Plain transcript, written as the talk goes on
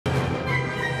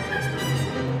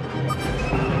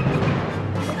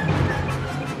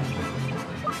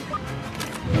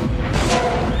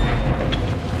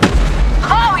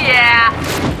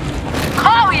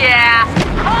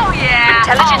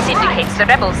The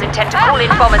rebels intend to call in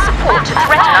bomber support to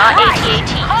threaten our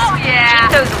AT-ATs. Oh, yeah!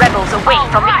 Keep those rebels away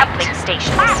from the uplink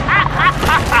stations.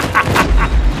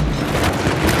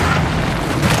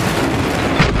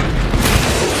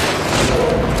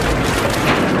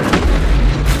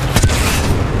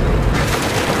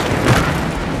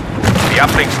 The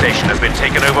uplink station has been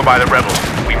taken over by the rebels.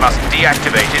 We must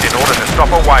deactivate it in order to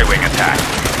stop a Y-wing attack.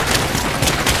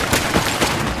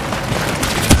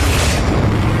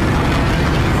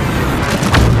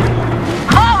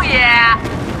 Oh yeah!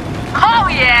 Oh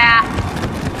yeah!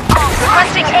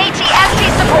 Requesting AT-ST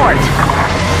support.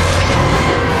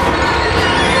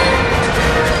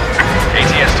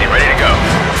 AT-ST ready to go.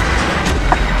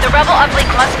 The rebel uplink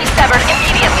must be severed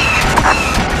immediately.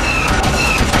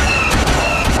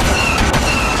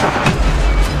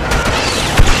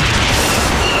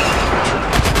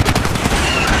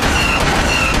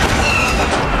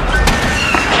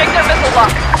 Check their missile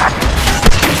lock.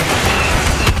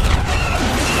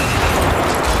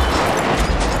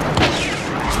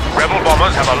 Rebel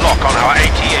bombers have a lock on our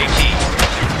AT-AT.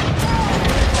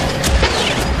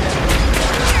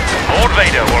 Lord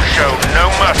Vader will show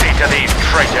no mercy to these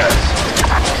traitors.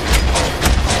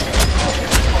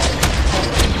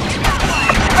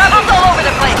 Rebels all over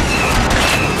the place.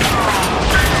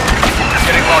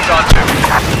 Getting locked onto.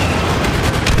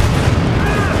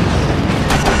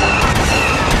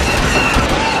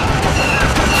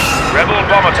 Rebel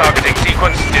bomber targeting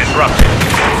sequence disrupted.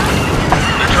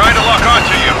 They're trying to lock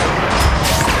onto you.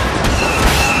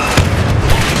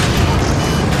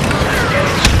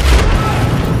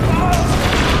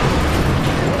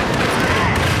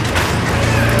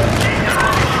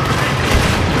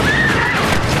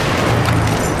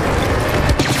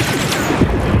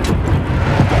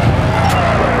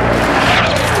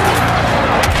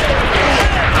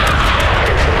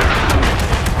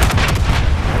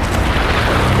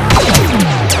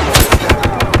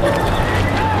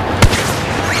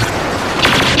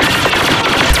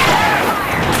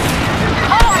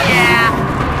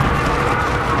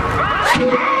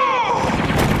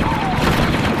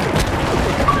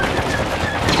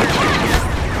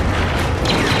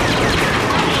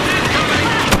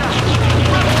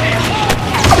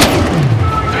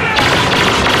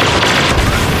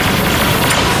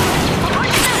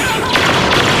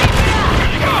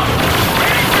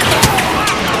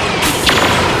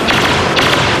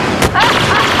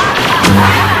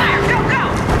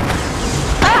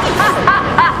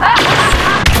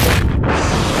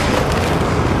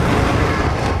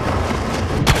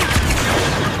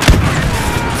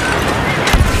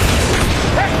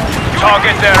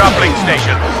 Target their uplink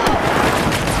station.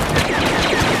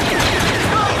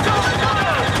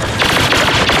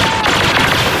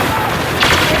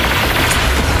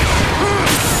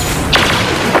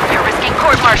 You're risking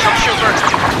court-martial, trooper.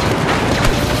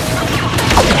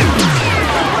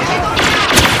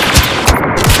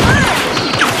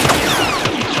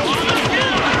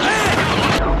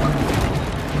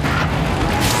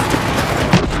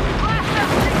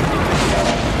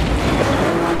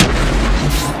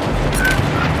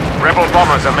 Rebel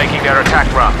bombers are making their attack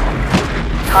run.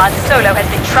 Han Solo has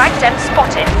been tracked and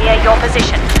spotted near your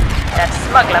position. That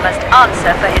smuggler must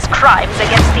answer for his crimes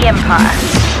against the Empire.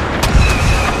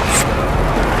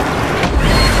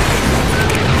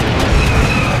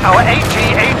 Our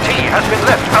AT-AT has been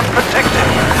left unprotected.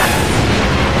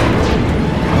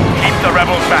 Keep the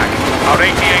rebels back. Our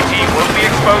AT-AT won't be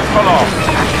exposed for long.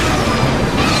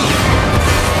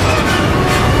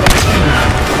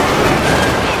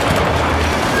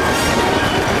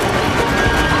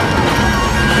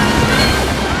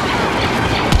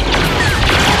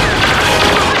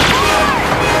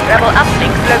 Rebel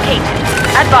uplink located.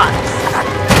 Advance.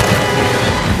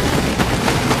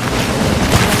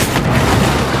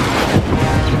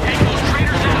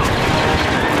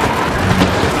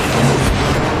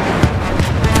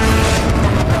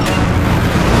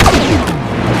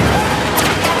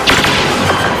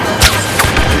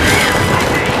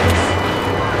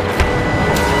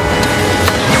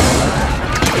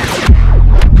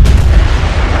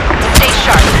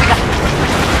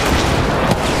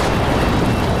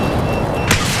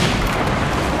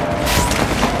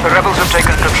 The rebels have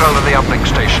taken control of the uplink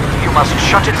station. You must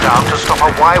shut it down to stop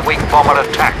a Y-wing bomber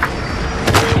attack.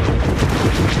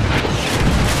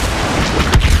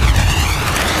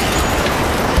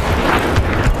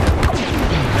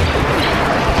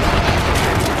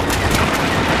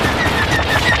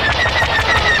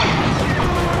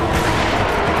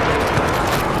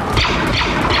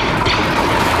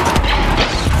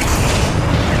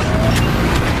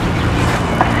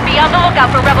 Be on the lookout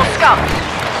for rebel scum.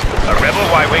 A rebel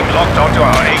Y-wing locked onto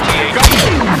our AT-AT.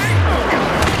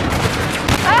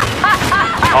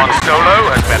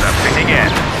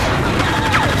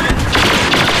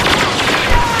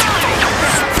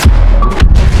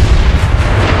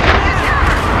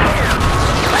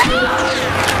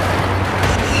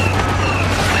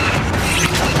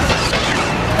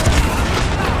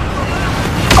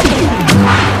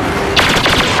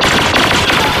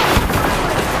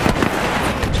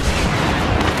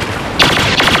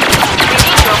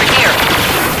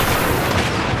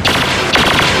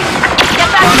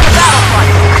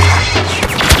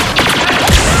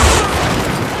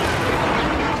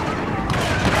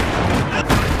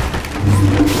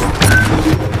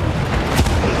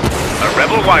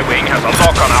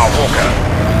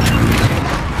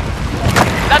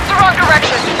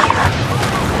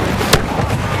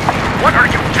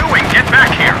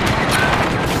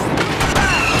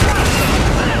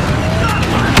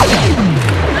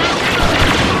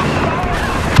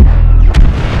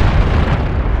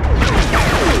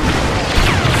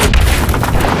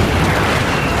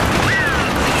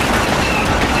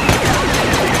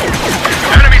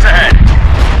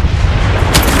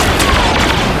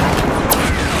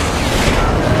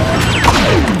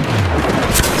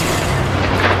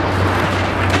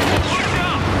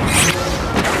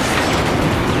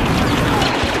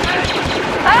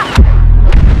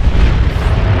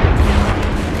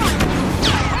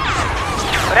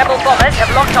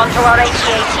 our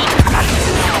AT-AT.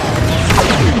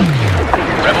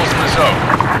 Rebels in the zone.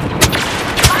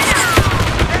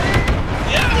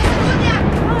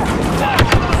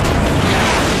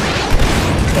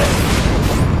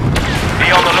 Be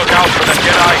on the lookout for the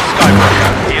Jedi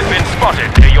Skywalker. He has been spotted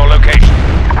near your location.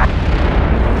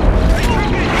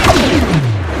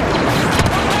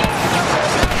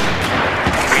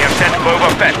 We have sent Boba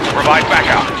Fett to provide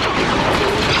backup.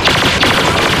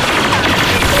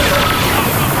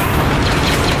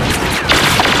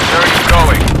 Where are you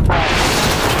going?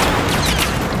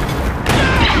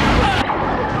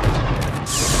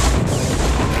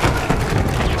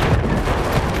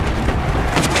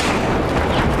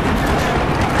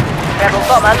 Rebel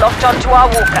bomber locked onto our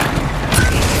walker.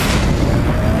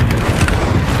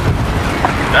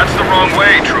 That's the wrong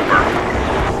way, Trooper.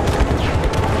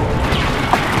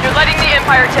 You're letting the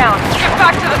Empire down. Get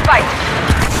back to the fight.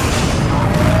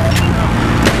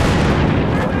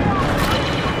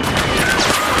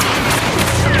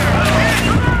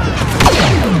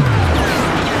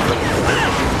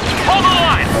 Hold the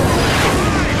line!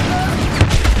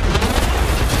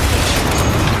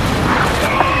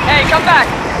 Hey, come back.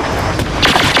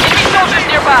 Enemy soldiers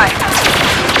nearby.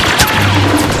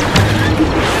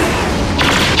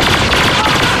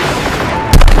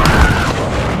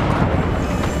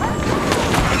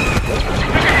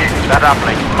 That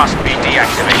uplink must be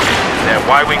deactivated. Their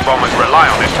Y-wing bombers rely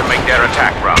on it to make their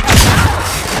attack run.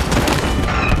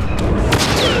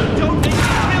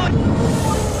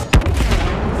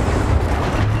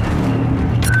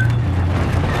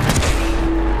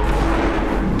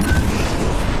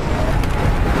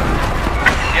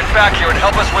 Get back here and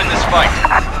help us win this fight.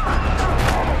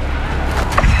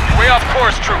 You're way off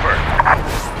course, Trooper.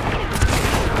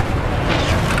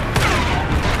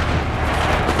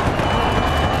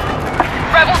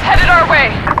 Rebels headed our way.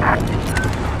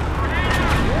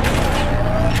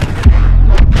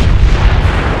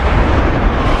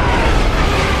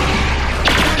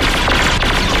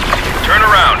 Turn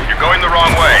around. You're going the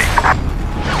wrong way.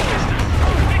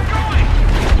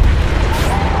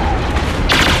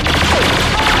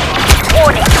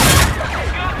 Warning.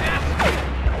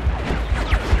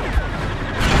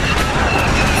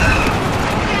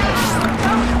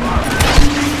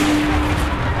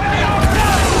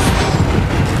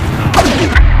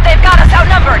 They've got us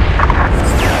outnumbered.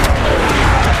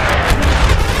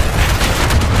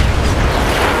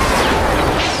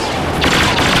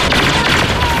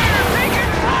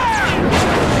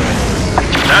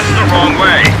 That's the wrong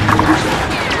way.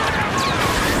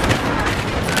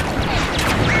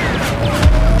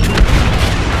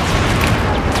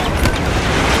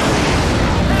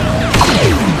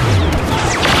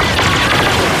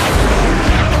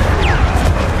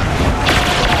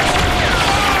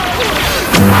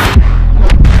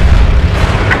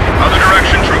 Other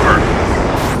direction, Trooper.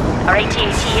 Our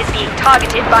AT-AT is being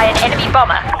targeted by an enemy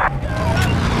bomber.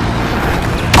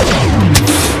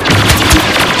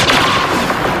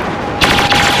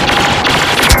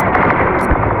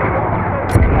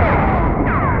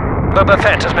 Boba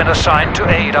Fett has been assigned to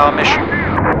aid our mission.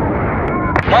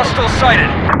 Hostile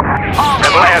sighted.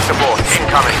 Rebel air support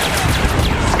incoming.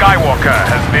 Skywalker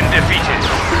has been defeated.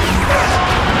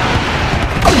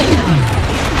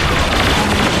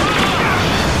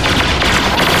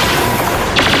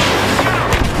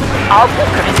 Our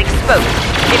walker is exposed.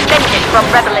 Defend it from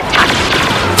rebel attack.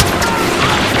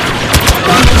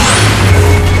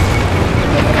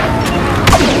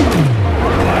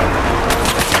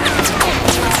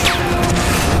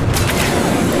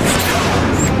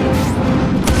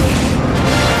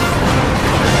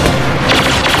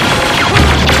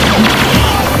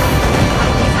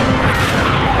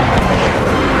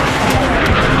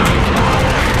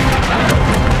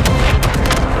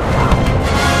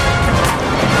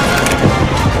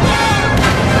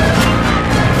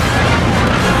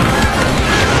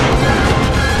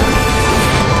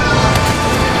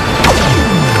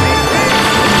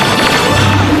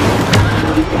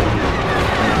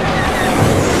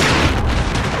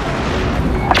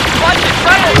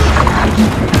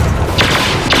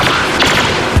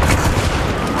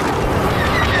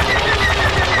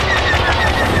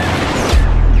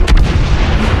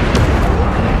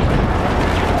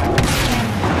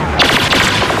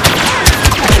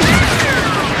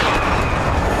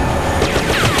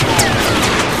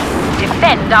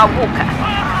 Defend our walker.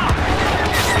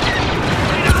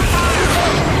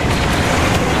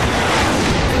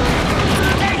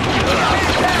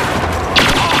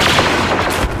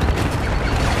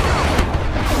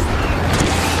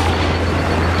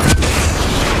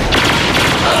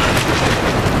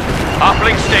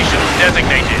 Uplink station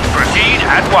designated. Proceed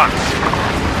at once.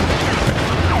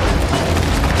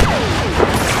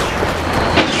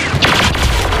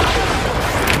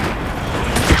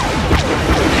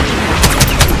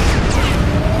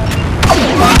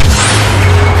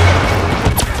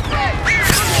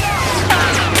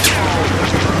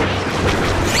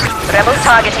 Rebel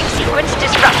targeting sequence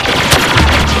disrupted.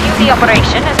 Continue the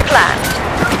operation as planned.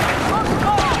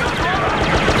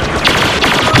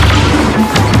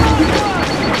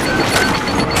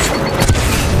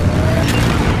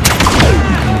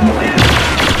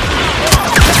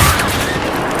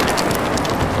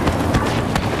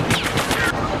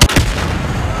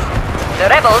 The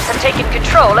rebels have taken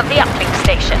control of the uplink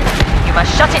station. You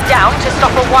must shut it down to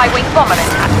stop a Y-wing bomber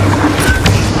attack.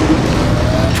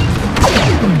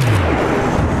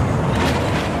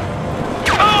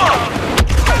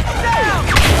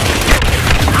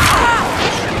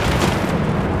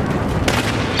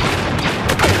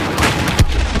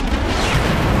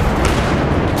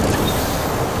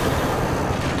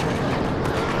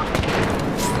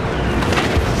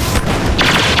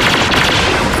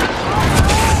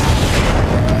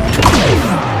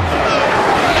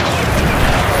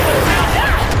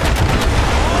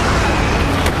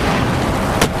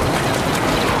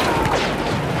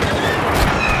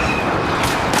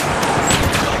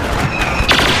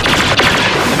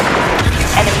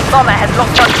 Bomber has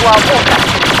locked onto our walker.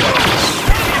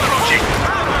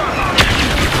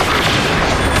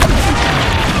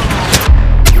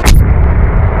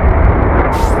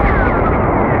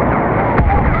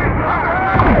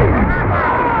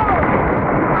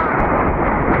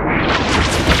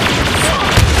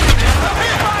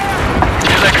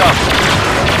 Here they come.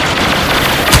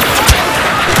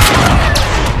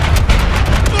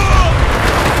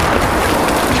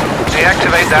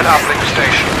 Deactivate that uplink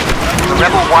station. The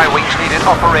rebel Y-wings need it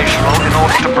operational in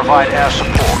order to provide air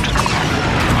support.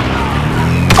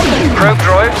 Probe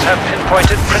droids have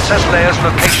pinpointed Princess Leia's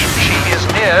location. She is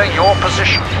near your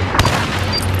position.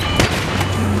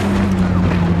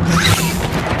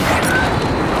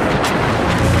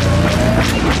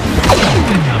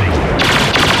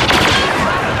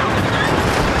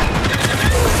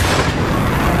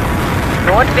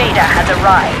 Lord Vader has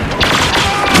arrived.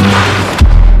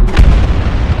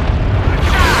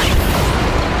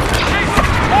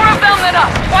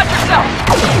 Watch yourself!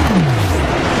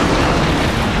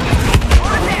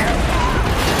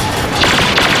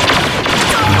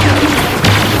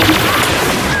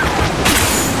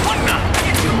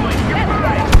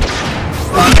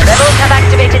 The rebels have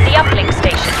activated the uplink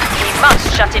station. We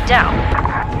must shut it down.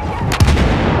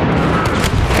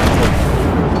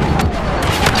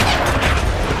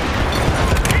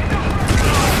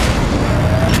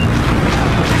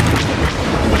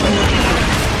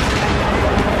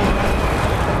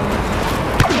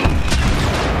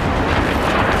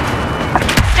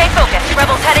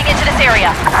 Rebels heading into this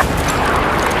area.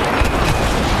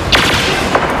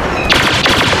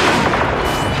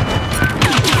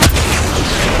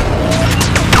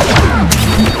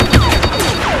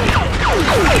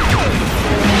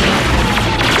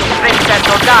 Princess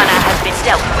Organa has been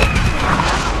dealt with.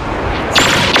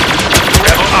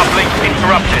 Rebel uplink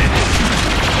interrupted.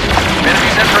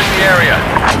 Enemies entering the area.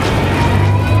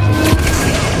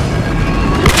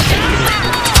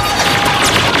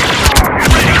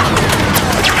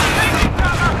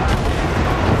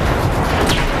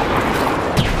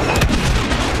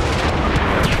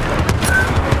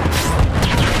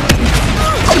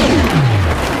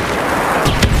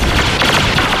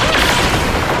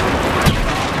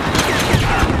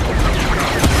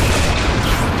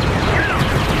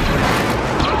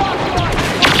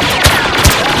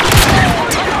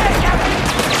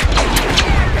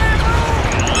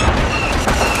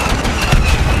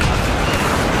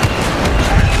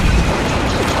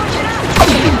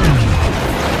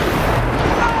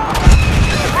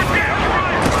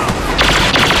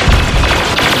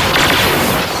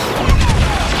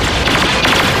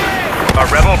 A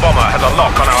rebel bomber has a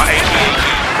lock on our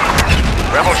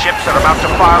AT-AT. Rebel ships are about to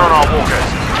fire on our walkers.